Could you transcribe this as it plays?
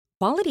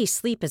Quality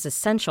sleep is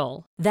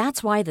essential.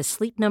 That's why the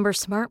Sleep Number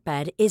Smart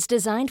Bed is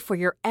designed for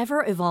your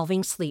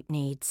ever-evolving sleep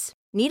needs.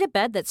 Need a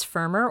bed that's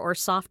firmer or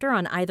softer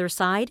on either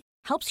side?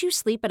 Helps you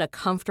sleep at a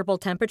comfortable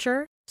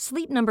temperature?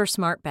 Sleep Number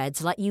Smart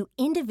Beds let you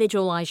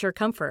individualize your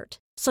comfort,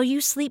 so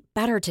you sleep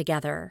better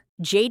together.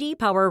 J.D.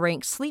 Power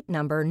ranks Sleep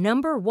Number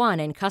number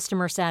one in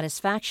customer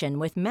satisfaction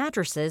with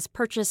mattresses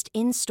purchased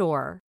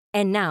in-store.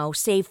 And now,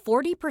 save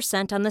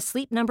 40% on the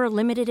Sleep Number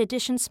Limited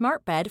Edition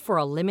Smart Bed for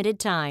a limited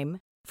time.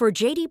 For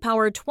J.D.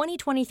 Power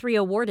 2023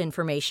 award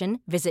information,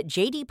 visit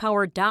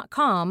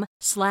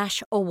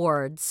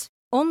jdpower.com/awards.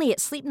 Only at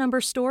Sleep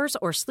Number stores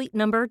or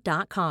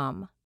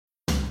sleepnumber.com.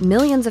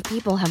 Millions of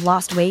people have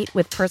lost weight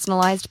with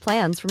personalized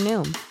plans from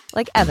Noom.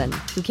 Like Evan,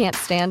 who can't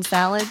stand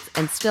salads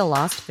and still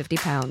lost 50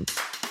 pounds.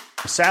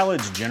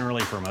 Salads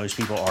generally for most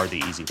people are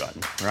the easy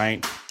button,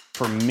 right?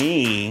 For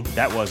me,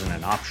 that wasn't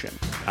an option.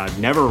 I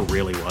never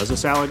really was a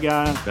salad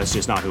guy. That's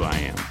just not who I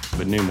am.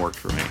 But Noom worked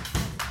for me.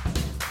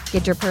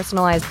 Get your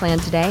personalized plan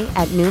today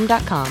at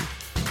Noom.com.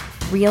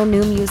 Real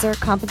Noom user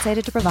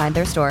compensated to provide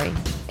their story.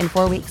 In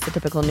 4 weeks, the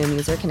typical Noom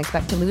user can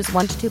expect to lose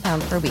 1 to 2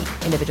 pounds per week.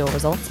 Individual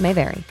results may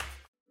vary.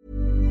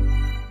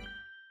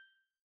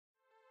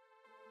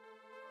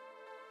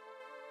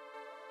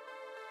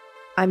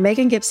 I'm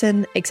Megan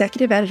Gibson,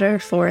 Executive Editor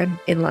of Foreign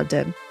in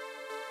London.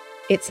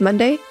 It's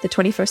Monday, the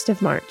 21st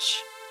of March.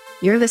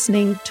 You're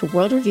listening to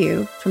World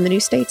Review from The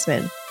New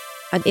Statesman,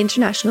 an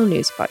international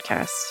news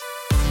podcast.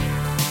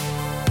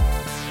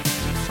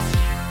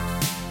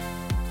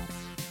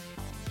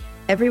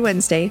 Every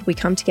Wednesday, we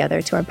come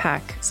together to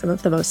unpack some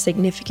of the most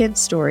significant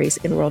stories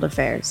in world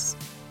affairs.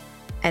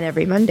 And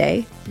every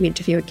Monday, we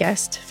interview a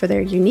guest for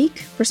their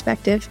unique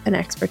perspective and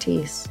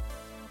expertise.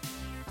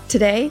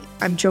 Today,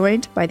 I'm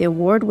joined by the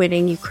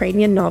award-winning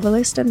Ukrainian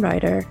novelist and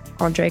writer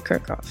Andrei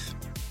Kurkov.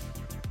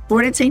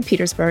 Born in St.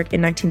 Petersburg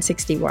in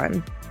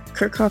 1961,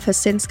 Kurkov has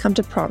since come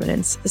to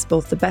prominence as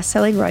both the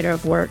best-selling writer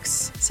of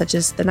works such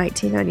as the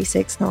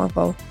 1996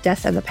 novel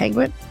Death and the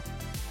Penguin,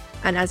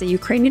 and as a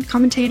Ukrainian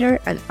commentator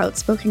and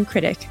outspoken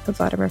critic of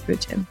Vladimir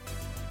Putin.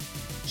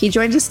 He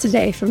joins us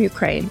today from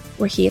Ukraine,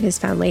 where he and his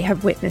family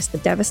have witnessed the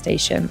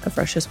devastation of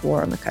Russia's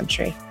war on the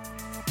country.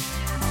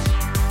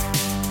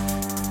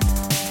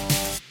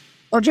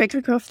 Andrei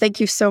Kurkov, thank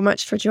you so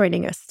much for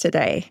joining us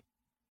today.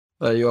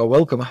 You are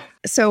welcome.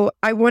 So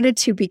I wanted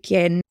to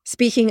begin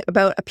speaking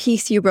about a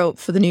piece you wrote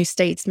for The New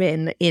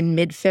Statesman in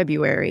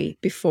mid-February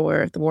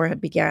before the war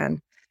had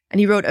began. And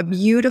you wrote a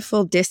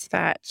beautiful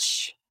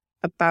dispatch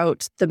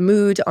about the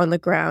mood on the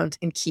ground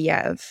in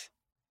Kiev.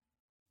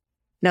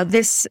 Now,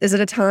 this is at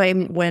a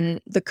time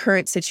when the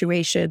current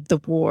situation,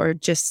 the war,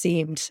 just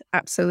seemed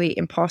absolutely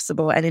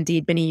impossible. And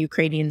indeed, many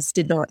Ukrainians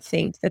did not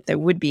think that there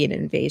would be an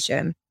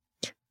invasion.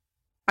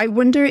 I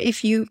wonder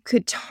if you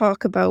could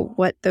talk about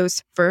what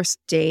those first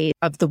days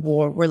of the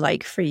war were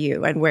like for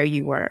you and where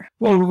you were.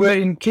 Well, we were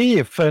in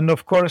Kiev, and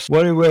of course,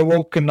 we were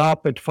woken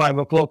up at 5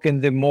 o'clock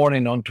in the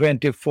morning on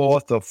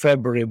 24th of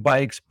February by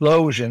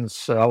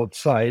explosions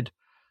outside.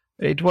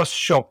 It was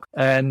shock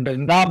and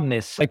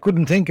numbness. I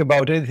couldn't think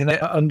about anything. I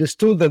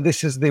understood that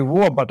this is the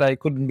war, but I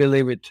couldn't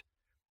believe it.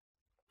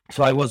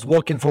 So I was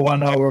walking for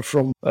 1 hour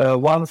from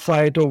one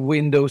side of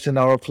windows in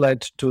our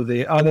flat to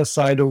the other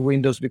side of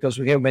windows, because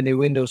we have many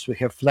windows. We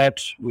have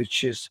flat,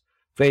 which is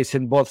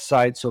facing both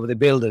sides of the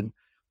building.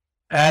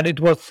 And it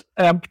was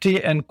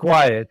empty and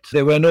quiet.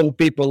 There were no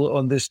people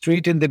on the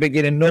street in the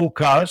beginning, no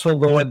cars,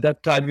 although at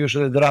that time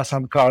usually there are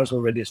some cars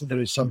already, so there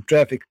is some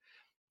traffic.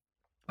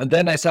 And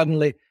then I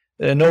suddenly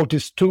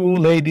noticed 2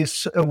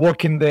 ladies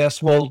walking their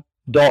small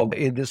dog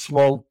in the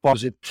small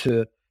opposite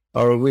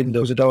our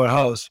windows at our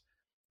house.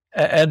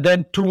 And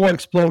then 2 more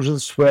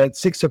explosions were at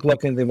 6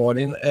 o'clock in the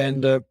morning.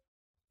 And a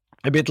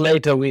bit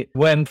later, we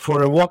went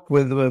for a walk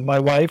with my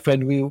wife,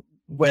 and we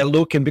were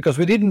looking because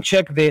we didn't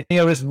check the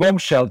nearest bomb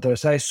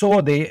shelters. I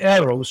saw the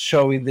arrows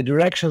showing the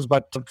directions,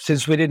 but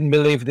since we didn't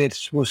believe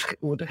this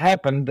would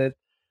happen,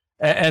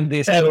 and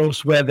these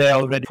arrows were there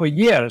already for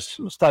years,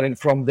 starting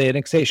from the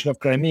annexation of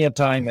Crimea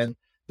time and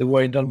the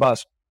war in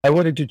Donbass. I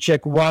wanted to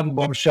check one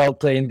bomb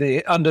shelter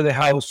under the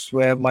house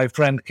where my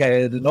friend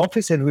had an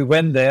office, and we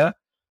went there.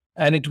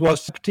 And it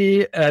was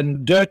empty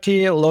and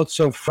dirty, lots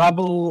of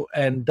rubble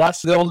and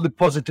dust. The only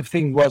positive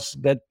thing was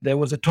that there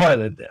was a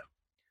toilet there.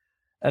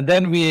 And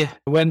then we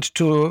went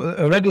to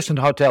a Radisson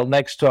hotel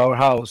next to our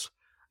house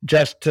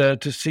just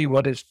to see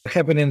what is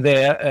happening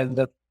there.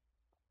 And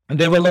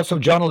there were lots of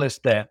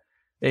journalists there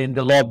in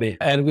the lobby.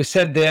 And we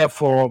sat there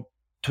for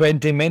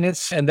 20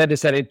 minutes and then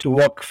decided to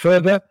walk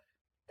further.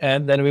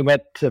 And then we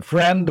met a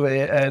friend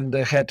and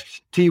had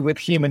tea with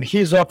him in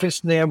his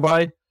office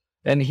nearby.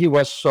 And he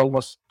was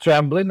almost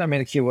trembling. I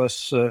mean, he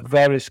was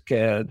very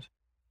scared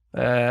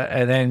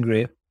and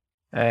angry.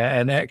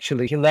 And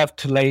actually, he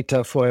left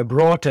later for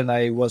abroad, and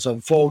I was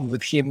on phone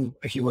with him.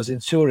 He was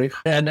in Zurich.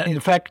 And in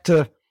fact,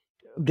 the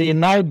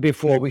night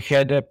before, we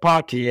had a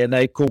party, and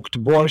I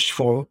cooked borscht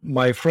for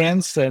my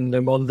friends. And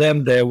among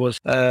them, there was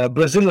a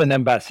Brazilian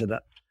ambassador.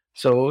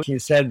 So he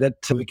said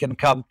that we can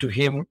come to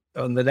him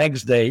on the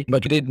next day,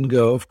 but we didn't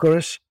go, of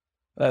course.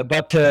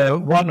 But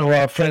one of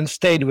our friends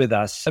stayed with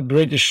us, a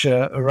British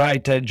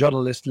writer and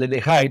journalist, Lily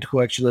Hyde,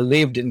 who actually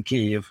lived in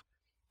Kiev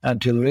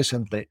until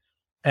recently.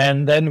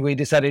 And then we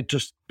decided to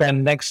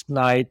spend next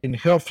night in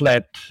her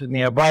flat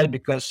nearby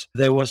because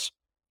there was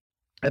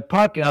a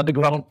parking,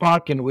 underground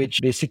parking, which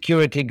the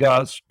security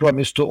guards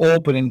promised to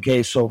open in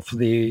case of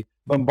the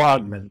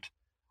bombardment.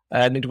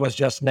 And it was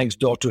just next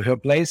door to her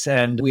place.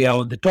 And we are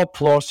on the top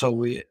floor,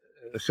 so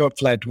her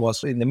flat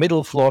was in the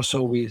middle floor,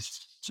 so we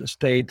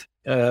stayed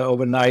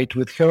overnight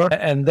with her.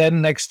 And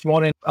then next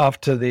morning,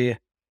 after the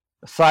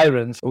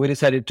sirens, we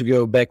decided to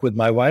go back with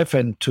my wife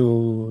and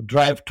to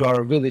drive to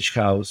our village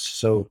house.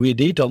 So we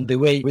did. On the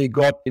way, we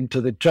got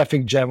into the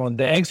traffic jam on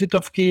the exit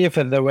of Kiev,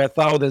 and there were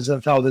thousands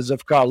and thousands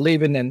of cars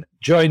leaving and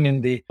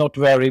joining the not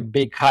very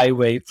big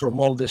highway from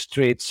all the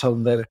streets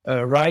on the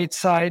right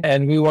side.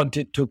 And we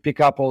wanted to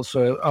pick up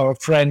also our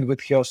friend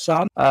with her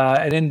son.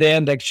 And in the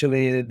end,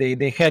 actually,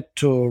 they had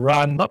to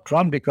not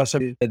run because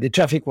the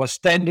traffic was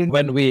standing.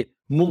 When we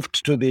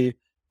moved to the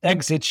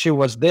exit, she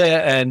was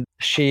there, and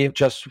she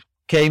just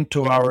came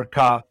to our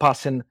car,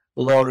 passing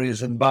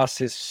lorries and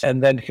buses.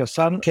 And then her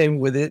son came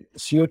with a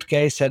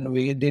suitcase, and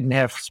we didn't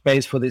have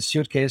space for the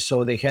suitcase,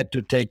 so they had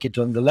to take it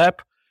on the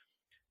lap.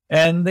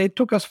 And they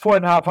took us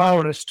 4.5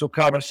 hours to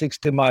cover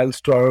 60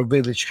 miles to our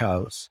village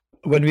house.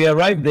 When we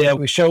arrived there,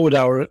 we showed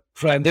our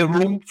friend the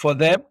room for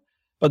them.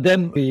 But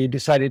then we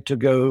decided to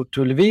go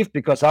to Lviv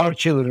because our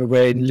children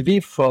were in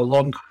Lviv for a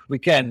long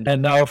weekend.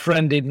 And our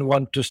friend didn't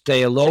want to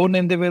stay alone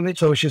in the village.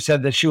 So she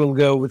said that she will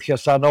go with her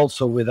son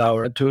also to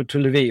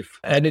Lviv.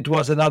 And it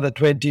was another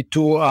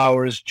 22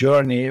 hours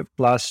journey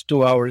plus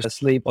 2 hours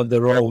sleep on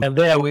the road. And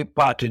there we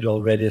parted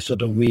already.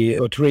 Sort of we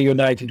got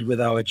reunited with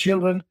our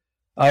children.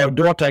 Our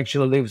daughter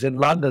actually lives in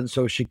London,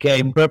 so she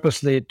came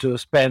purposely to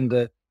spend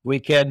the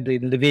weekend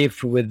in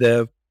Lviv with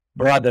the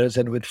brothers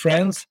and with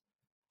friends.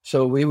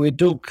 So we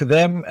took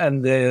them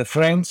and the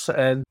friends,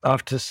 and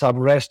after some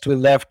rest, we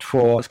left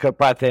for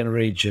Carpathian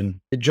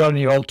region. The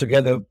journey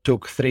altogether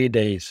took 3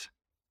 days.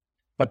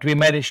 But we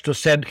managed to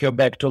send her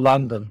back to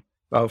London.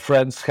 Our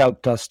friends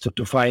helped us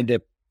to find a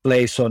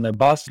place on a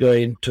bus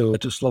going to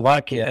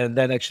Slovakia. And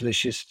then actually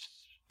she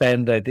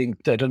spent, I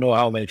don't know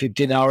how many,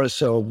 15 hours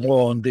or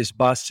more on this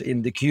bus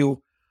in the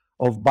queue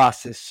of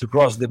buses to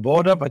cross the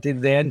border, but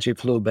in the end, she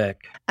flew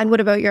back. And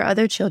what about your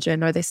other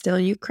children? Are they still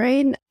in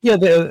Ukraine? Yeah,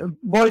 the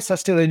boys are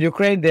still in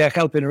Ukraine. They are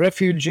helping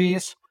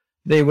refugees.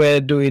 They were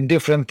doing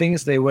different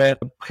things. They were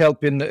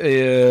helping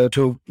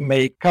to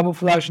make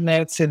camouflage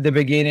nets in the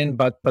beginning,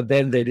 but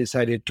then they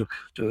decided to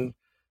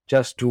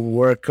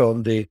work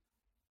in the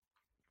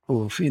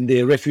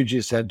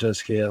refugee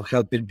centers here,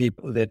 helping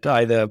people that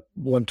either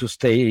want to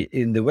stay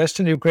in the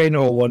Western Ukraine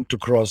or want to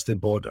cross the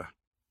border.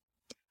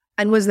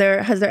 And has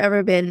there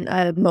ever been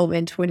a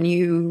moment when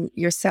you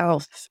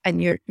yourself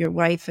and your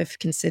wife have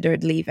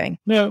considered leaving?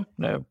 No.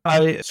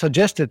 I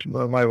suggested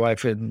my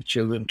wife and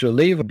children to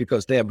leave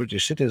because they are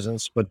British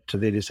citizens, but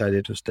they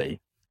decided to stay.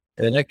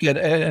 And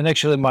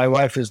actually, my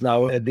wife is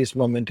now at this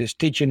moment is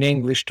teaching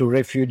English to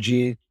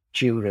refugee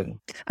children.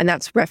 And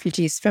that's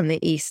refugees from the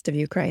east of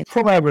Ukraine?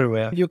 From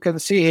everywhere. You can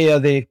see here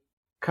the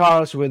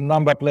cars with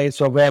number plates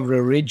of every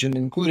region,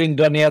 including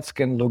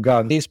Donetsk and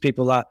Lugansk. These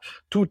people are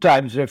 2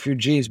 times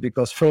refugees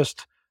because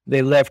first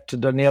they left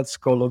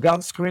Donetsk or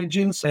Lugansk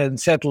regions and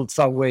settled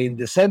somewhere in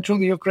the central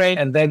Ukraine,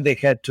 and then they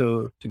had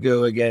to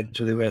go again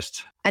to the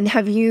west. And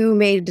have you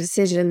made a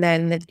decision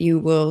then that you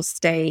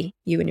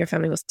and your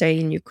family will stay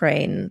in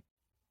Ukraine?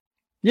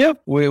 Yeah,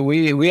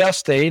 we are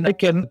staying. I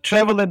can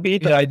travel a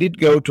bit. I did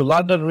go to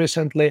London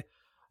recently,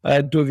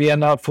 to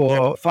Vienna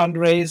for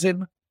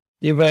fundraising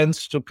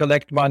events to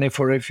collect money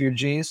for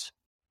refugees.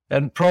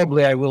 And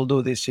probably I will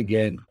do this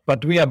again.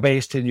 But we are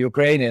based in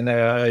Ukraine and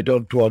I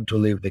don't want to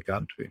leave the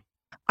country.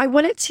 I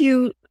wanted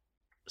to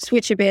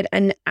switch a bit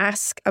and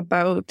ask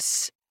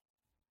about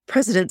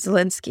President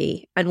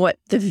Zelensky and what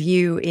the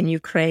view in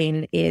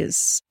Ukraine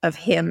is of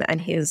him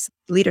and his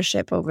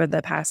leadership over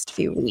the past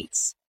few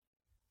weeks.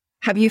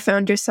 Have you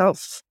found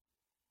yourself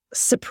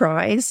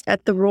surprised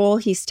at the role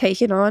he's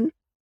taken on?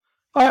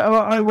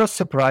 I was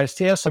surprised,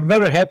 yes. I'm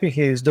very happy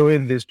he is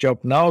doing this job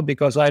now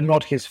because I'm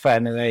not his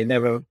fan and I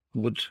never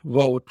would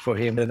vote for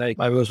him. And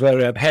I was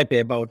very happy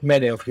about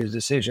many of his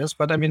decisions.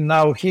 But I mean,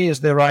 now he is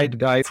the right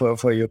guy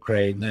for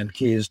Ukraine and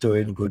he is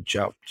doing a good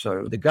job.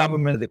 So the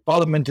government, the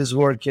parliament is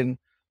working,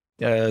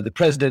 the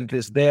president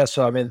is there.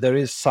 So, I mean, there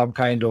is some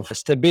kind of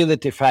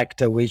stability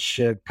factor which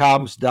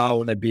calms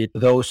down a bit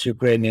those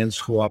Ukrainians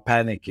who are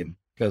panicking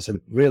because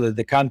really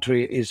the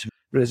country is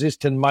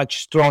resisting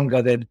much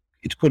stronger than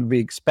it could be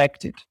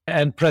expected.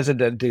 And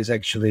president is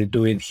actually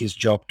doing his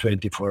job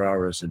 24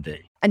 hours a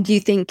day. And do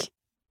you think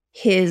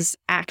his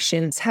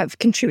actions have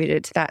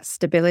contributed to that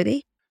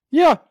stability?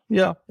 Yeah.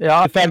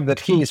 The fact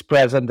that he is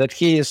present, that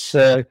he is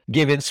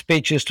giving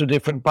speeches to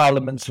different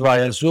parliaments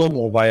via Zoom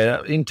or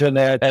via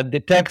internet, and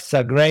the texts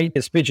are great.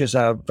 The speeches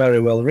are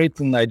very well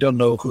written. I don't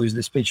know who is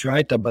the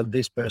speechwriter, but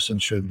this person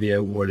should be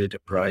awarded a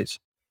prize,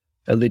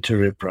 a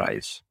literary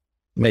prize,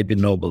 maybe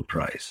Nobel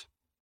Prize.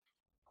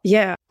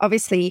 Yeah,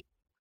 obviously,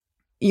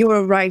 you're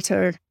a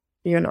writer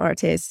you're an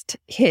artist.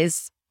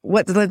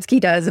 What Zelensky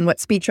does and what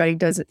speechwriting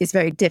does is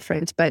very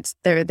different, but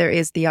there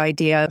is the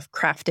idea of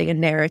crafting a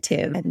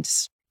narrative and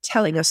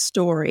telling a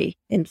story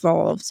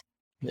involved.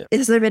 Yeah.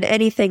 Has there been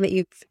anything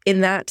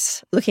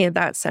that looking at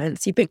that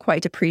sense, you've been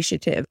quite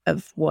appreciative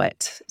of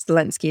what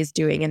Zelensky is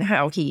doing and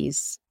how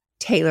he's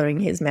tailoring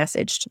his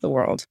message to the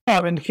world?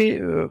 I mean,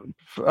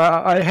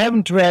 I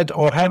haven't read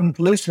or haven't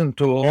listened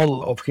to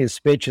all of his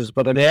speeches,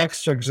 but the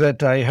extracts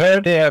that I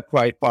heard, they are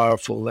quite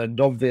powerful,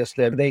 and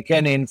obviously they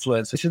can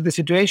influence. This is the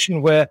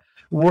situation where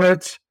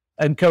words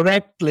and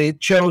correctly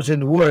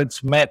chosen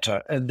words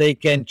matter, and they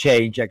can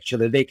change,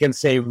 actually. They can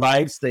save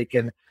lives, they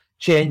can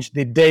change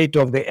the date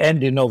of the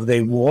ending of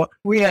the war.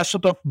 We are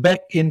sort of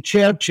back in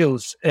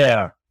Churchill's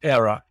era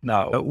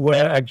now,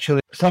 where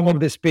actually some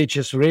of the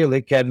speeches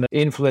really can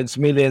influence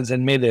millions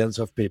and millions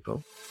of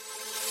people.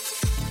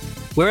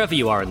 Wherever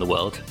you are in the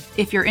world,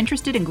 if you're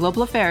interested in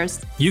global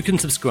affairs, you can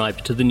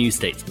subscribe to The New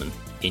Statesman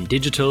in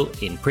digital,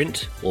 in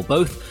print, or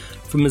both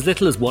from as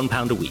little as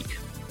 £1 a week.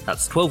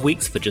 That's 12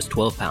 weeks for just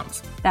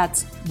 £12.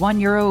 That's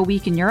 €1 a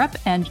week in Europe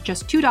and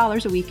just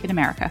 $2 a week in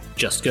America.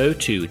 Just go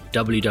to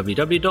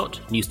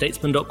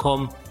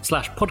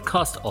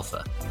www.newstatesman.com/podcast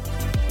offer.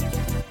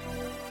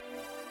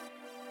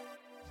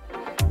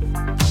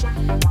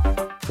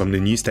 From the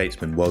New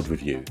Statesman World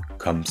Review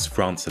comes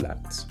France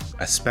Elects,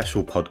 a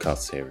special podcast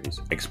series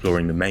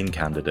exploring the main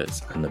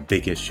candidates and the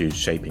big issues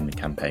shaping the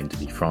campaign to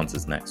be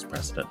France's next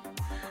president.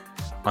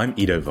 I'm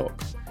Ido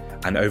Vock,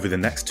 and over the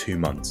next 2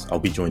 months, I'll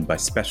be joined by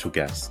special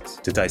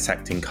guests to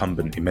dissect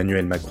incumbent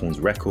Emmanuel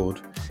Macron's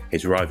record,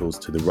 his rivals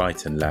to the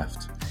right and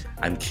left,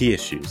 and key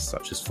issues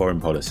such as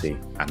foreign policy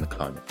and the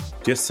climate.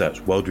 Just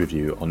search World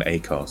Review on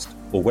Acast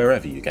or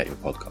wherever you get your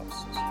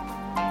podcasts.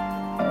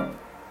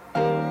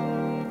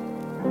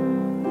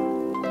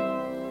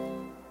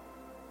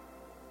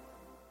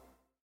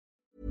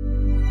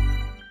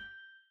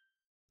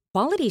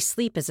 Quality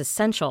sleep is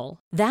essential.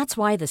 That's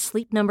why the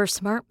Sleep Number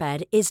Smart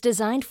Bed is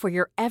designed for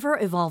your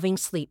ever-evolving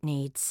sleep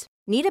needs.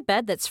 Need a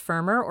bed that's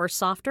firmer or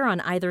softer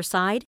on either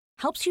side?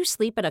 Helps you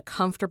sleep at a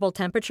comfortable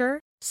temperature?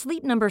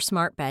 Sleep Number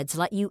Smart Beds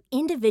let you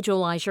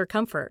individualize your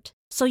comfort,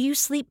 so you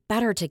sleep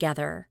better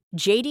together.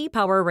 J.D.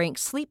 Power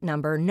ranks Sleep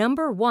Number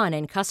number 1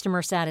 in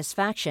customer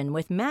satisfaction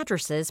with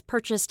mattresses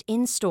purchased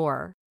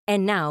in-store.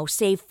 And now,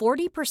 save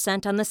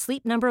 40% on the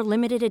Sleep Number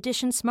Limited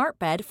Edition Smart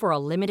Bed for a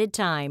limited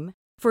time.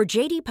 For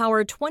J.D.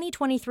 Power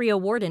 2023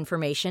 award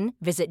information,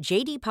 visit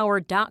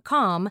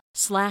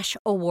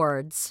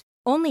jdpower.com/awards.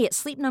 Only at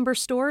Sleep Number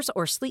stores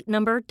or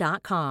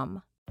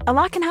sleepnumber.com. A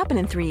lot can happen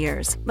in 3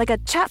 years, like a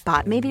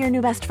chatbot may be your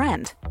new best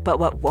friend. But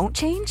what won't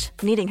change?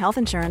 Needing health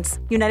insurance.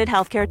 United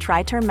Healthcare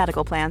Tri-Term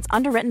Medical Plans,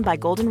 underwritten by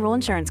Golden Rule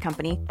Insurance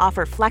Company,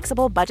 offer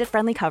flexible,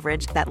 budget-friendly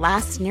coverage that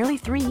lasts nearly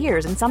 3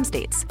 years in some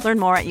states. Learn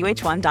more at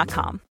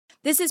uh1.com.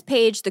 This is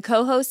Paige, the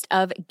co-host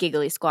of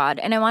Giggly Squad,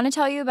 and I want to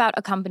tell you about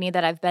a company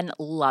that I've been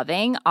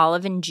loving,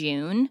 Olive &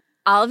 June.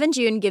 Olive &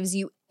 June gives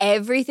you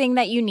everything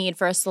that you need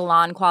for a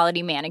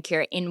salon-quality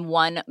manicure in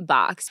one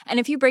box. And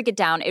if you break it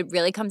down, it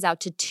really comes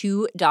out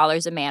to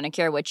 $2 a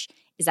manicure, which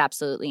is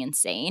absolutely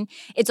insane.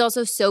 It's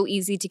also so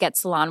easy to get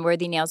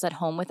salon-worthy nails at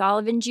home with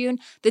Olive & June.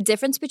 The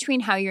difference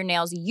between how your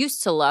nails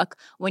used to look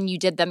when you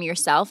did them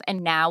yourself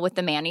and now with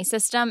the Mani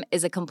system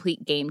is a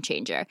complete game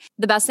changer.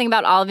 The best thing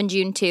about Olive &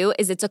 June, too,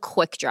 is it's a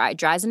quick dry.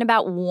 Dries in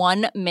about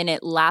 1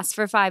 minute, lasts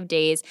for 5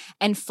 days,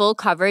 and full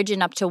coverage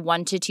in up to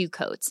 1 to 2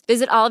 coats.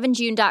 Visit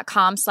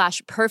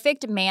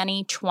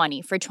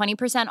oliveandjune.com/perfectmani20 for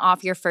 20%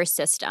 off your first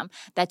system.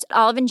 That's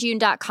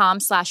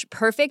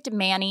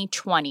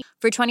oliveandjune.com/perfectmani20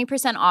 for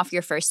 20% off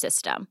your first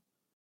system.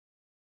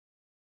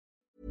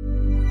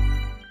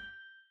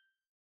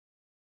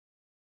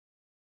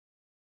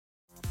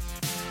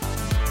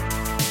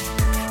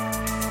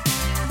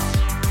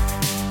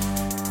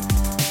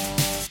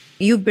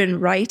 You've been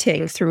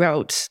writing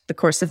throughout the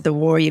course of the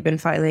war. You've been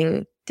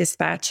filing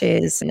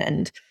dispatches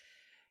and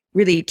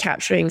really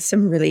capturing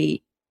some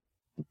really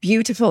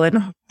beautiful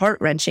and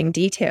heart-wrenching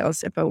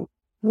details about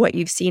what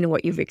you've seen and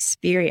what you've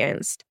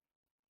experienced.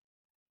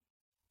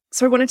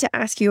 So I wanted to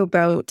ask you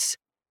about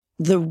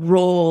the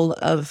role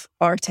of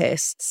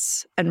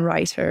artists and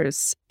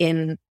writers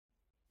in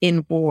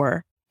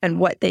war and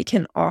what they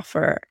can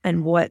offer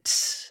and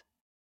what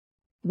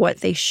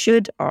they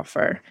should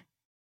offer.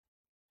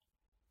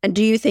 And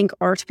do you think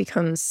art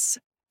becomes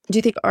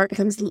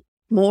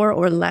more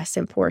or less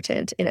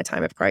important in a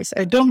time of crisis?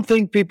 I don't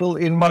think people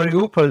in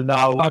Mariupol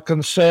now are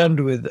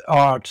concerned with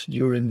art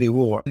during the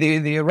war.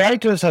 The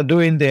writers are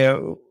doing their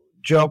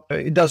job.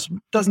 It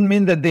doesn't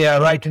mean that they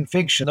are writing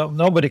fiction.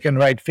 Nobody can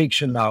write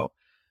fiction now.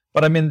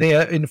 But I mean, they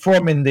are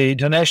informing the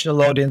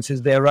international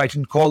audiences. They are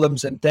writing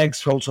columns and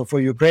texts also for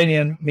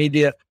Ukrainian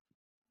media.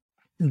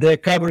 They're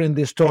covering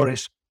these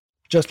stories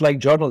just like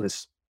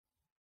journalists.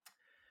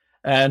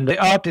 And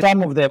the artists,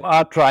 some of them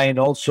are trying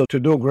also to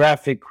do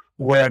graphic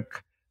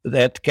work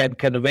that can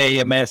convey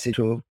a message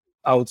to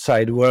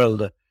outside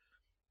world.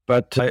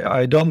 But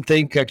I don't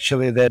think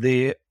actually that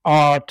the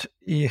art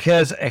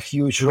has a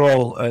huge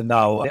role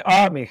now. The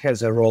army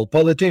has a role.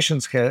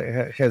 Politicians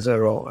has a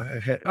role.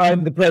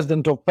 I'm the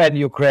president of PEN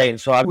Ukraine,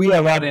 so we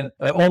are running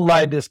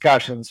online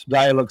discussions,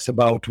 dialogues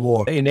about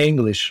war in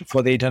English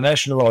for the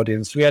international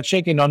audience. We are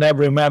checking on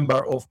every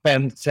member of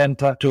PEN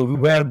Center to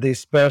where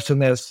this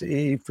person is,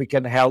 if we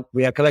can help.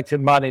 We are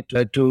collecting money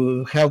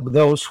to help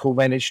those who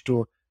manage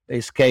to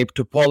escape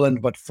to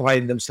Poland but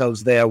find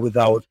themselves there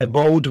without a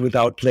boat,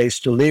 without place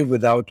to live,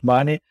 without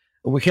money.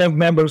 We have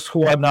members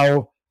who are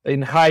now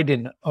in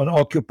hiding on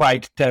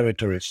occupied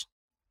territories.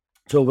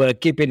 So we're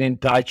keeping in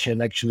touch,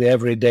 and actually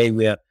every day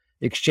we are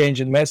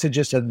exchanging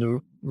messages.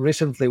 And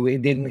recently we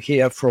didn't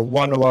hear from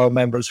one of our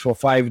members for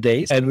 5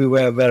 days, and we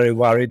were very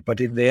worried.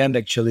 But in the end,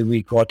 actually,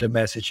 we got a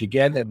message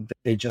again, and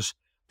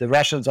the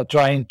Russians are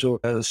trying to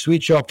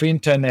switch off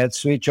internet,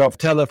 switch off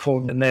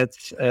telephone net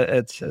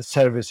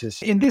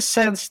services. In this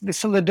sense, the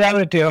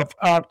solidarity of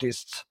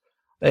artists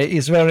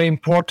is very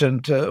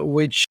important,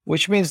 which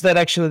means that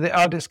actually the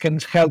artists can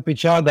help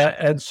each other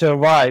and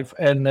survive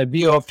and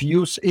be of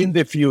use in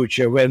the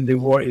future when the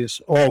war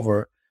is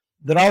over.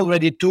 There are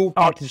already 2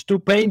 artists, 2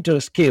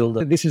 painters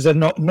killed. This is a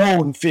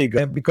known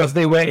figure because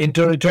they were in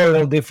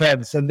territorial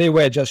defense and they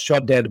were just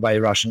shot dead by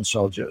Russian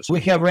soldiers.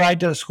 We have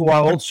writers who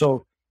are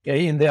also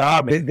in the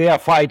army. They are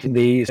fighting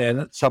the East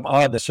and some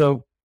others.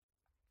 So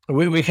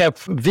we have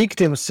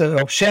victims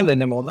of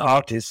shelling among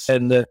artists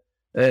and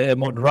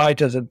among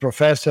writers and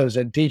professors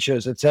and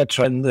teachers,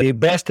 etc. And the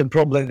best and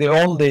probably the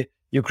only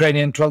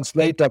Ukrainian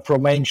translator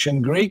from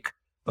ancient Greek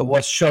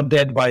was shot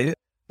dead by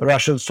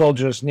Russian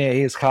soldiers near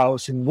his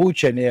house in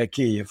Bucha, near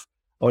Kiev.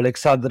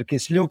 Alexander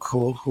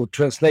Kisluk, who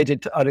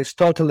translated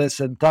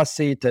Aristoteles and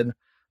Tacit and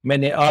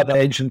many other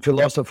ancient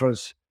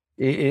philosophers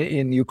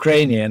in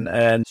Ukrainian.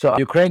 And so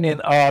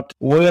Ukrainian art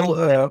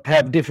will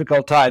have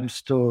difficult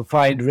times to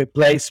find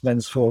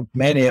replacements for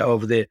many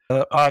of the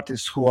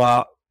artists who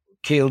are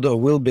killed or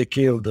will be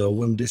killed or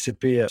will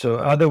disappear. So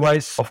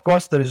otherwise, of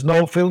course, there is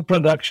no film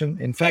production.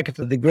 In fact,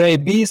 the Grey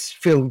Beast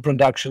film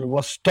production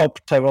was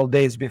stopped several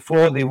days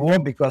before the war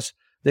because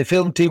the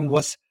film team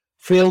was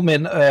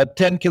filming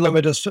 10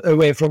 kilometers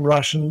away from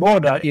Russian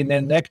border in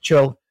an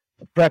actual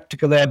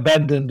practically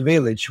abandoned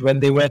village when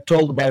they were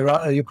told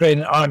by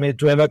Ukrainian army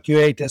to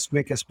evacuate as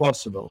quick as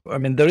possible. I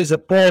mean, there is a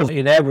pause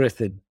in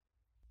everything.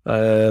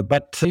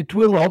 But it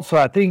will also,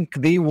 I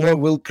think, the war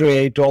will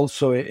create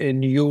also a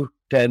new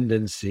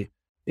tendency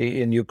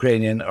in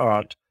Ukrainian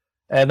art.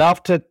 And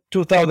after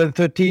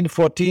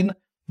 2013-14,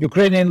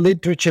 Ukrainian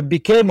literature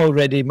became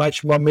already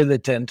much more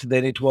militant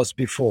than it was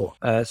before.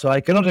 So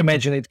I cannot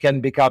imagine it can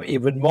become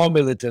even more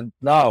militant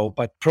now,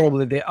 but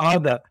probably the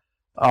other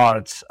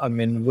arts,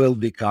 will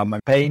become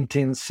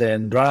paintings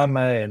and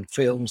drama and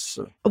films.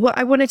 Well,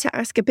 I wanted to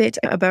ask a bit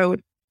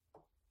about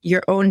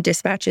your own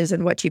dispatches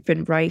and what you've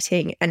been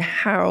writing and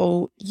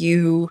how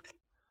you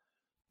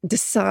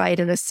decide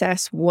and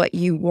assess what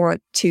you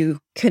want to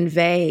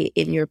convey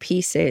in your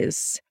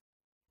pieces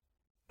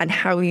and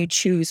how you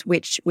choose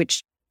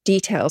which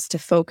details to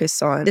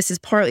focus on. This is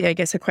partly, I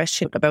guess, a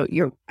question about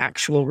your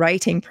actual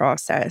writing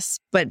process,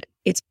 but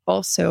it's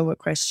also a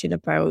question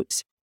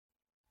about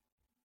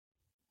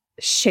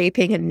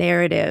shaping a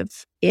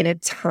narrative in a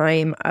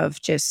time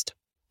of just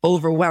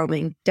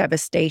overwhelming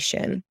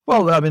devastation.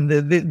 Well,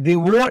 the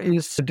war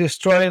is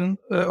destroying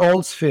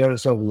all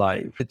spheres of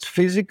life. It's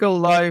physical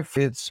life,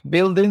 it's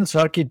buildings,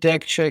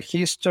 architecture,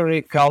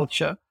 history,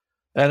 culture.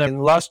 And in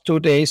the last 2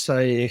 days,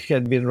 I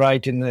had been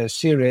writing a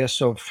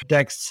series of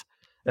texts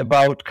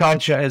about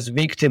culture as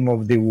victim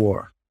of the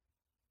war.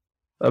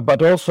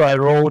 But also I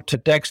wrote a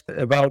text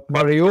about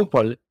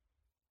Mariupol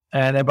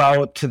and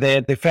about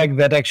the fact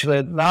that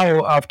actually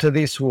now, after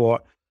this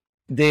war,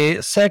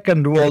 the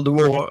Second World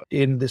War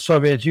in the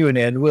Soviet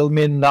Union will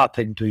mean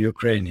nothing to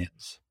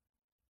Ukrainians.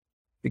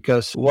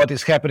 Because what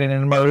is happening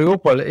in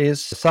Mariupol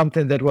is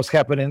something that was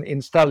happening in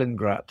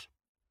Stalingrad.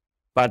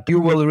 But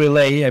you will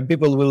relay, and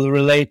people will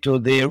relate to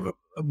the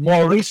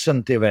more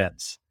recent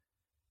events.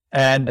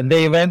 And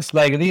the events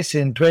like this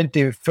in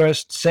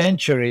 21st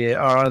century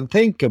are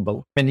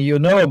unthinkable. You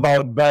know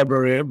about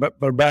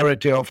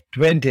barbarity of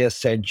 20th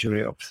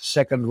century, of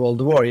Second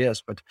World War, yes,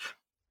 but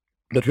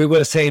we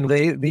were saying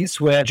these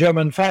were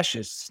German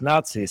fascists,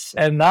 Nazis.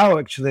 And now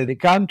actually the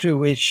country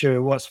which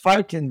was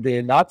fighting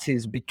the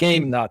Nazis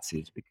became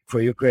Nazis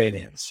for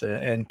Ukrainians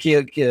and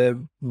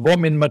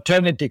bombing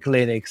maternity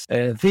clinics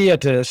and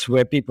theaters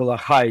where people are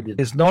hiding.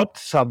 It's not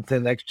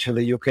something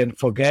actually you can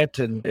forget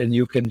and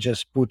you can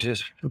just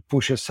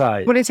push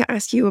aside. I wanted to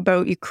ask you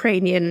about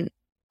Ukrainian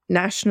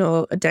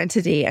national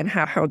identity and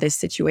how this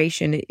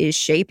situation is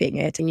shaping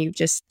it. And you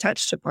just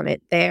touched upon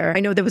it there. I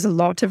know there was a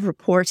lot of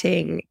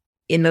reporting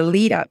in the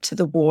lead up to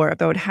the war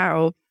about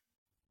how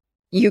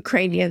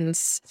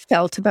Ukrainians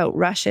felt about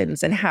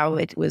Russians and how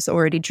it was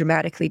already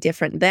dramatically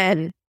different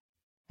then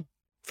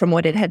from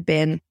what it had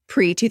been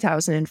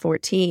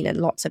pre-2014.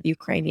 And lots of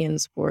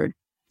Ukrainians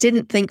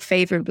didn't think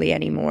favorably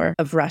anymore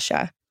of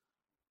Russia.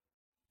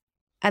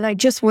 And I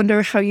just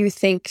wonder how you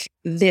think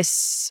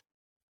this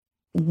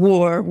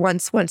war,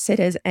 once it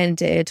has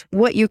ended,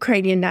 what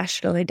Ukrainian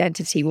national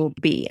identity will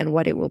be and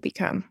what it will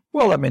become?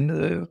 Well, I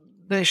mean,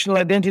 national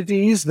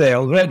identity is there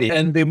already.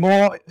 And the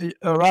more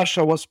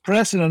Russia was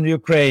pressing on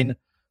Ukraine,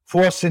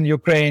 forcing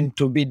Ukraine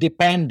to be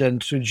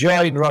dependent, to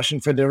join Russian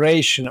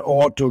Federation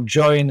or to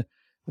join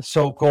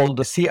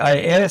so-called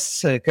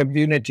CIS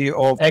community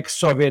of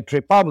ex-Soviet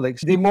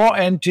republics, the more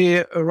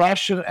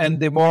anti-Russian and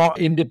the more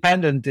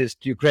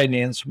independentist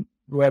Ukrainians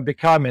were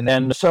becoming.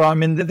 And so, I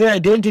mean, the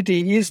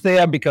identity is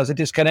there because it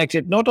is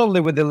connected not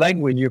only with the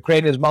language.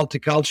 Ukraine is a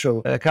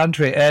multicultural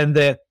country,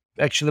 and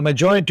actually the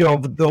majority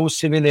of those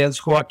civilians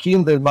who are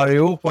killed in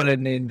Mariupol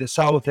and in the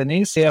south and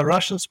east, they are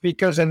Russian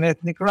speakers and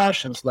ethnic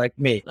Russians like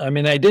me. I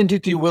mean,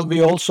 identity will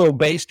be also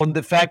based on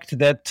the fact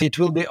that it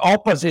will be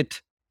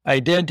opposite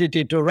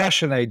identity to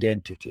Russian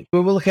identity.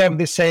 We will have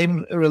the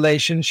same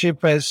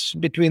relationship as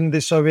between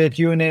the Soviet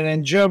Union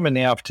and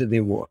Germany after the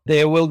war.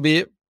 There will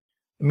be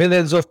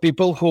millions of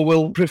people who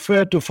will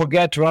prefer to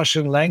forget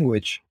Russian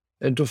language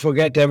and to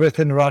forget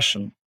everything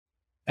Russian,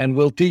 and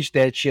will teach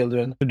their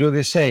children to do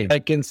the same. I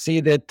can see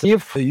that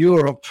if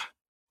Europe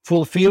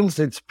fulfills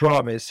its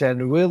promise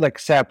and will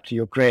accept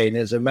Ukraine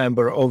as a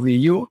member of the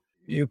EU,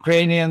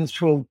 Ukrainians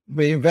will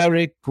be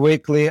very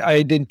quickly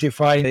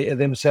identify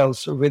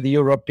themselves with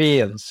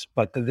Europeans,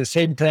 but at the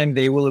same time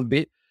they will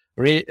be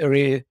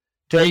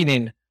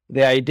retaining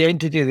the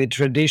identity, the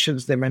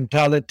traditions, the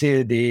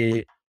mentality,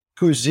 the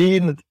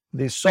cuisine,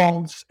 the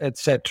songs,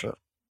 etc.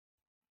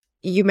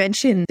 You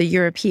mentioned the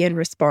European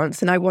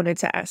response, and I wanted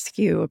to ask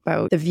you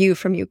about the view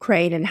from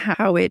Ukraine and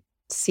how it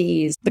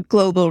sees the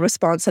global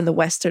response and the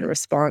Western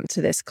response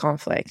to this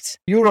conflict.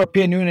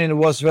 European Union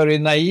was very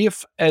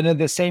naive and at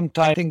the same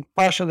time, I think,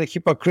 partially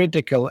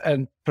hypocritical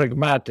and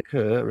pragmatic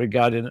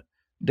regarding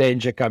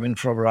danger coming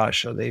from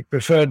Russia. They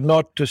preferred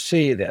not to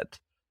see that.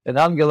 And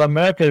Angela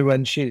Merkel,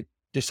 when she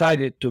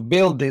decided to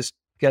build this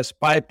gas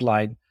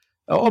pipeline,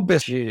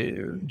 obviously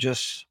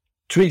just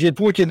treated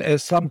Putin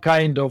as some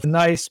kind of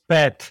nice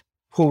pet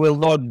who will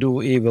not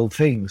do evil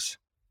things.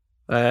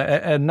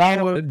 And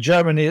now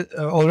Germany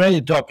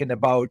already talking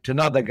about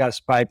another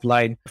gas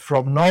pipeline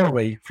from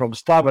Norway, from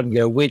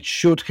Stavanger, which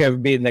should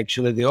have been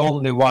actually the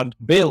only one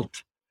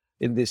built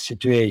in this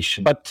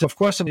situation. But of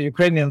course, the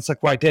Ukrainians are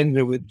quite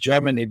angry with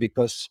Germany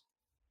because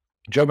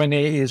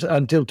Germany is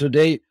until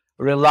today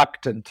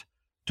reluctant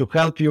to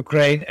help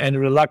Ukraine and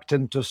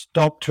reluctant to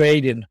stop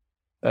trading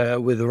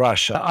with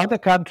Russia. Other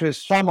countries,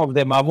 some of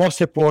them are more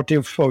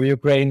supportive for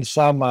Ukraine,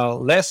 some are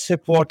less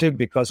supportive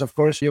because, of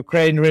course,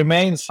 Ukraine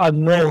remains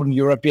unknown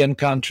European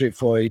country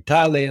for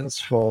Italians,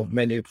 for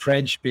many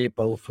French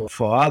people,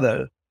 for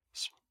others.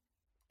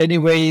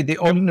 Anyway, the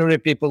ordinary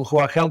people who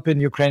are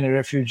helping Ukrainian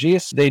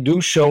refugees, they do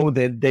show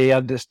that they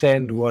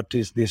understand what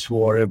is this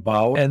war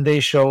about, and they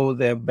show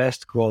their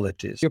best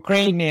qualities.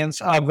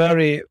 Ukrainians are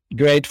very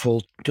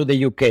grateful to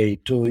the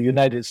UK, to the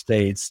United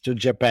States, to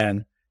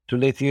Japan, to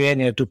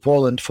Lithuania, to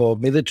Poland for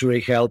military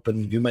help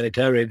and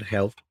humanitarian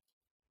help.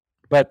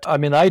 But, I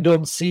mean, I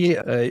don't see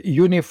a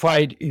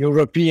unified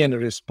European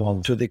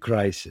response to the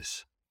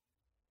crisis.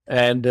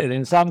 And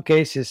in some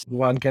cases,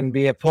 one can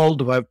be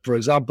appalled, by, for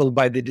example,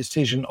 by the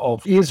decision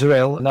of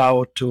Israel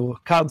now to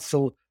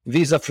cancel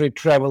visa-free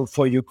travel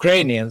for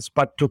Ukrainians,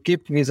 but to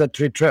keep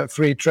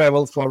visa-free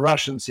travel for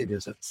Russian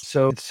citizens.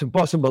 So it's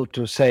impossible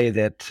to say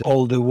that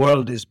all the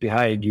world is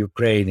behind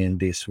Ukraine in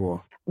this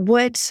war.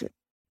 What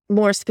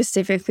more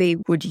specifically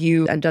would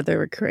you and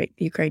other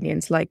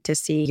Ukrainians like to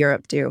see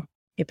Europe do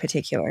in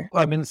particular?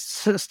 I mean,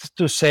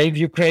 to save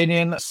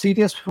Ukrainian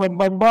cities from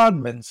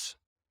bombardments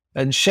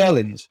and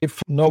shellings.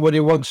 If nobody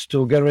wants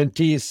to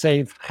guarantee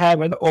safe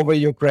haven over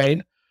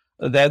Ukraine,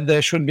 then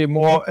there should be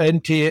more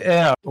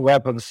anti-air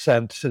weapons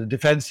sent,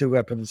 defensive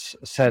weapons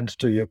sent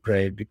to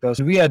Ukraine,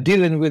 because we are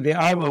dealing with the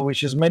armor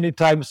which is many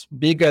times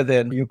bigger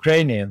than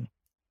Ukrainian.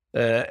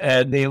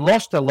 And they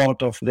lost a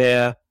lot of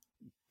their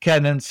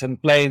cannons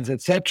and planes,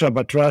 etc.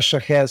 But Russia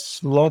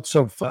has lots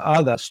of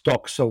other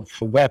stocks of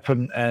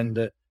weapon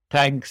and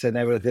tanks and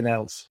everything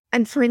else.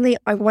 And finally,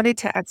 I wanted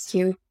to ask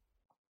you,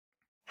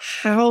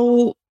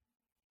 how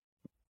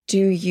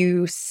do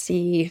you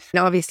see,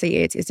 and obviously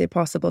it's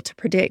impossible to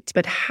predict,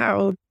 but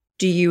how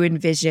do you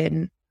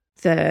envision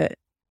that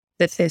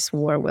this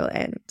war will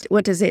end?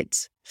 What does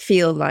it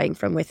feel like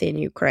from within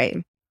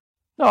Ukraine?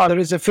 No, there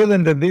is a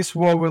feeling that this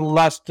war will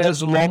last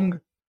as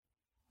long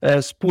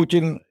as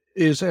Putin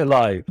is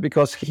alive,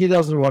 because he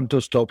doesn't want to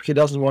stop. He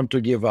doesn't want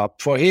to give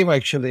up. For him,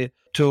 actually,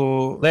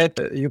 to let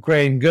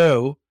Ukraine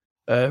go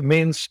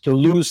means to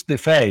lose the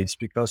face,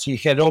 because he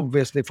had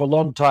obviously for a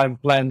long time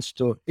plans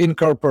to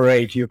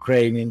incorporate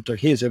Ukraine into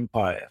his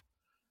empire.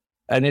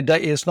 And it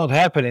is not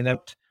happening.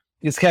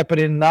 It's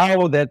happening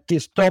now that he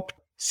stopped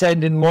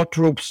sending more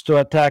troops to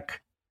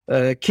attack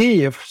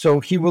Kyiv, so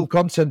he will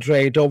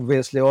concentrate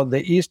obviously on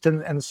the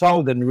eastern and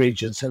southern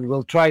regions and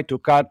will try to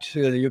cut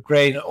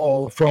Ukraine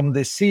all from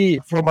the sea.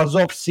 From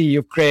Azov Sea,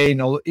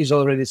 Ukraine is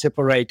already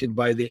separated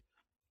by the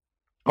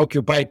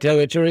occupied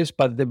territories,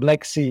 but the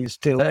Black Sea is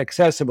still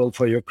accessible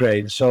for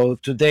Ukraine. So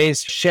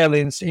today's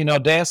shellings in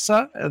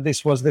Odessa,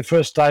 this was the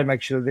first time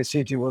actually the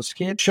city was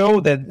hit, show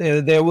that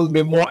there will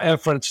be more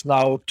efforts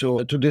now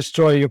to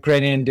destroy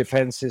Ukrainian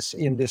defenses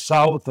in the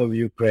south of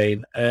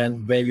Ukraine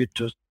and maybe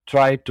to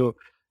try to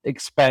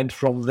expand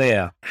from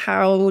there.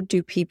 How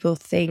do people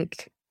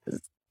think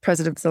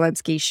President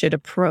Zelensky should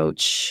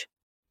approach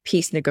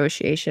peace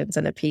negotiations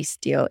and a peace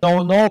deal?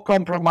 No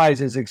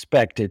compromise is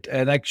expected.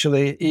 And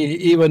actually,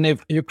 even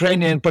if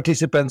Ukrainian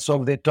participants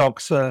of the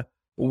talks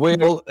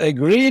will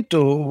agree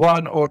to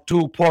one or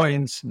 2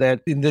 points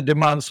that in the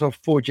demands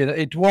of Putin,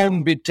 it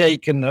won't be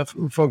taken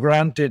for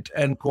granted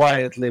and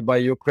quietly by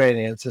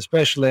Ukrainians,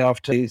 especially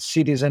after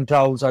cities and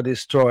towns are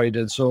destroyed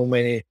and so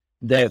many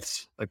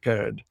deaths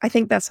occurred. I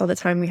think that's all the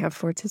time we have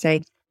for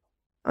today.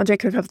 Andrei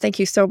Kurkov, thank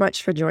you so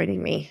much for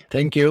joining me.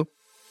 Thank you.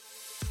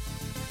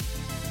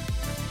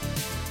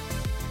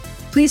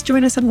 Please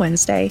join us on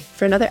Wednesday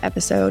for another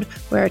episode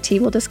where our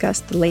team will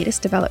discuss the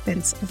latest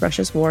developments of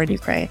Russia's war in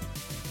Ukraine.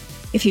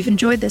 If you've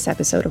enjoyed this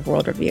episode of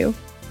World Review,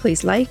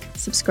 please like,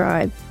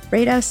 subscribe,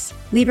 rate us,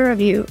 leave a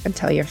review, and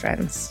tell your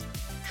friends.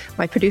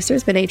 My producer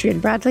has been Adrian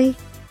Bradley.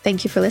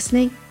 Thank you for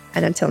listening,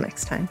 and until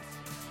next time.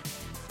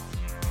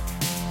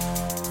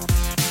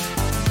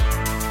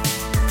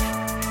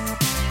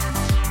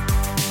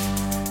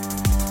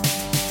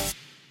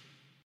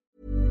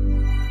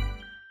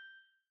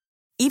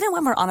 Even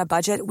when we're on a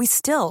budget, we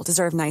still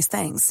deserve nice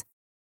things.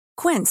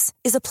 Quince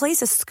is a place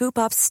to scoop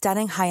up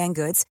stunning high-end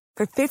goods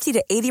for 50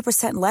 to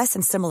 80% less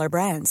than similar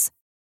brands.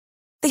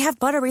 They have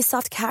buttery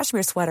soft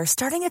cashmere sweaters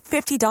starting at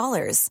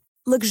 $50,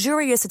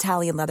 luxurious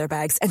Italian leather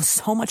bags, and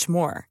so much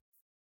more.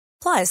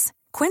 Plus,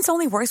 Quince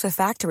only works with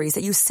factories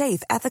that use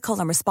safe, ethical,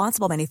 and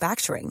responsible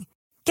manufacturing.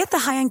 Get the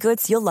high-end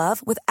goods you'll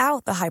love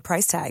without the high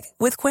price tag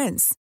with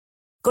Quince.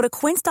 Go to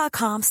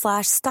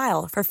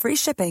quince.com/style for free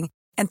shipping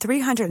and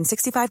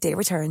 365-day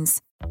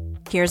returns.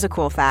 Here's a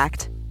cool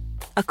fact.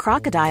 A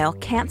crocodile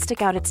can't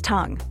stick out its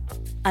tongue.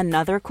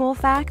 Another cool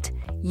fact,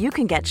 you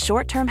can get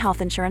short-term health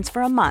insurance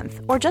for a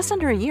month or just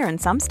under a year in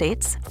some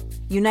states.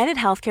 United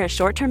Healthcare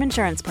short-term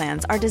insurance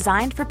plans are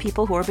designed for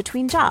people who are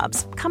between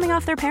jobs, coming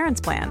off their parents'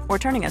 plan, or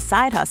turning a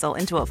side hustle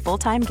into a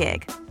full-time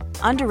gig.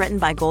 Underwritten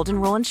by Golden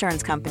Rule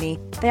Insurance Company,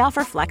 they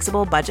offer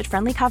flexible,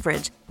 budget-friendly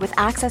coverage with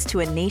access to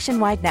a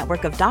nationwide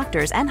network of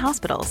doctors and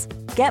hospitals.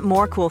 Get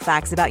more cool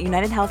facts about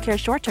United Healthcare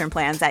short-term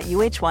plans at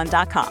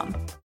uh1.com.